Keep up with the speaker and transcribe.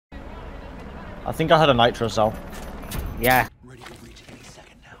I think I had a nitro cell. Yeah. Ready to reach any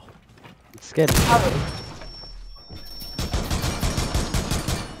second now. It's scared.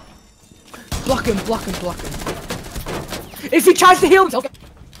 Block him, block him, block him. If he tries to heal himself.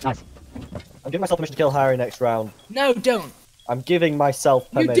 Nice. I'm giving myself permission to kill Harry next round. No, don't. I'm giving myself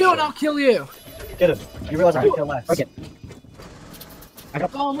You permission. do and I'll kill you. Get him. You realise I can kill less. Okay. Go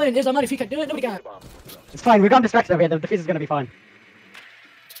on, Lynn. There's a man. If you can do it, nobody can. It's fine, we've got distracted over here, the defuse is gonna be fine.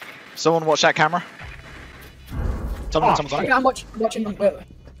 Someone watch that camera. Someone's on Okay, it. I'm watching. Wait.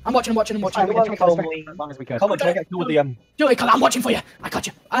 I'm watching. Fine, we can try to Calmly. distract as long as we could. Come on, try and get killed with the Do it, I'm watching for you. I got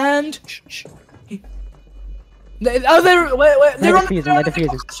you. And oh, they're on defusing,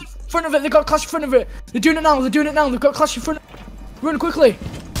 they're front of it. They got clash in front of it. They're doing it now. They've got clash in front. Run quickly.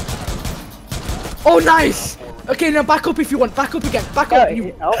 Oh, nice. Okay, now back up if you want. Back up again. Back up.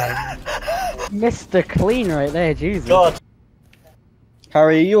 Mr. Clean right there, Jesus. God.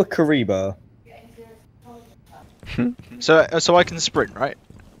 Harry, are you a Kariba? So I can sprint, right?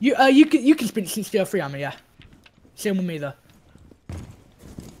 You can sprint since you're free ammo. Yeah. Same with me though.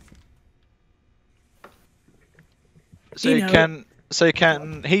 So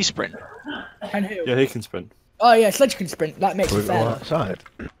can he sprint? And who? Yeah, he can sprint. Oh yeah, Sledge can sprint. That makes it We've fair. got outside.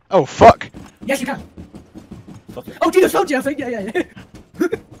 Oh fuck! Yes, you can. Oh, Jesus, told you. I think. Yeah.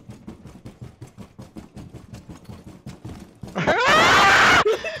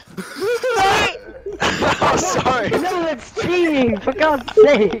 Oh, sorry. No, that's cheating, for God's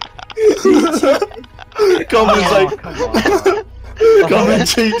sake! Common's like, Come on. Common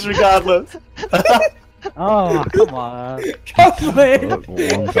cheats regardless. Oh, come on. Common.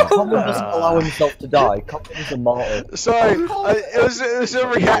 Common doesn't allow himself to die. Common is a martyr. Sorry, it was a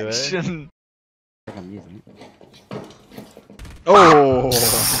reaction. I'm using it. Oh.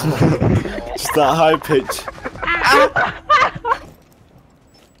 It's that high pitch.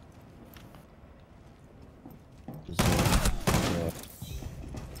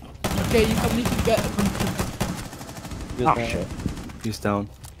 Okay, you come. You can get. Oh shit. He's down.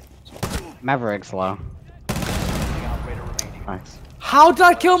 Maverick's low. Nice. How did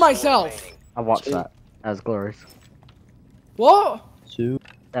I kill myself? I watched that. That was glorious. What?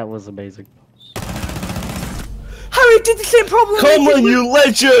 That was amazing. Harry did the same problem. Come on, you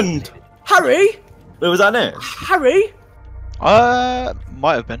legend! Harry. Wait, was that it? Harry.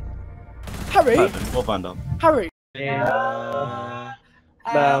 Might have been. Harry. Well, Van Damme. Harry.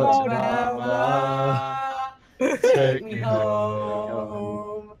 Take me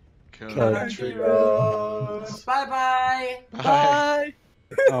home. Country roads. Bye bye. Bye. Bye.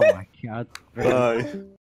 Oh my god. Bye.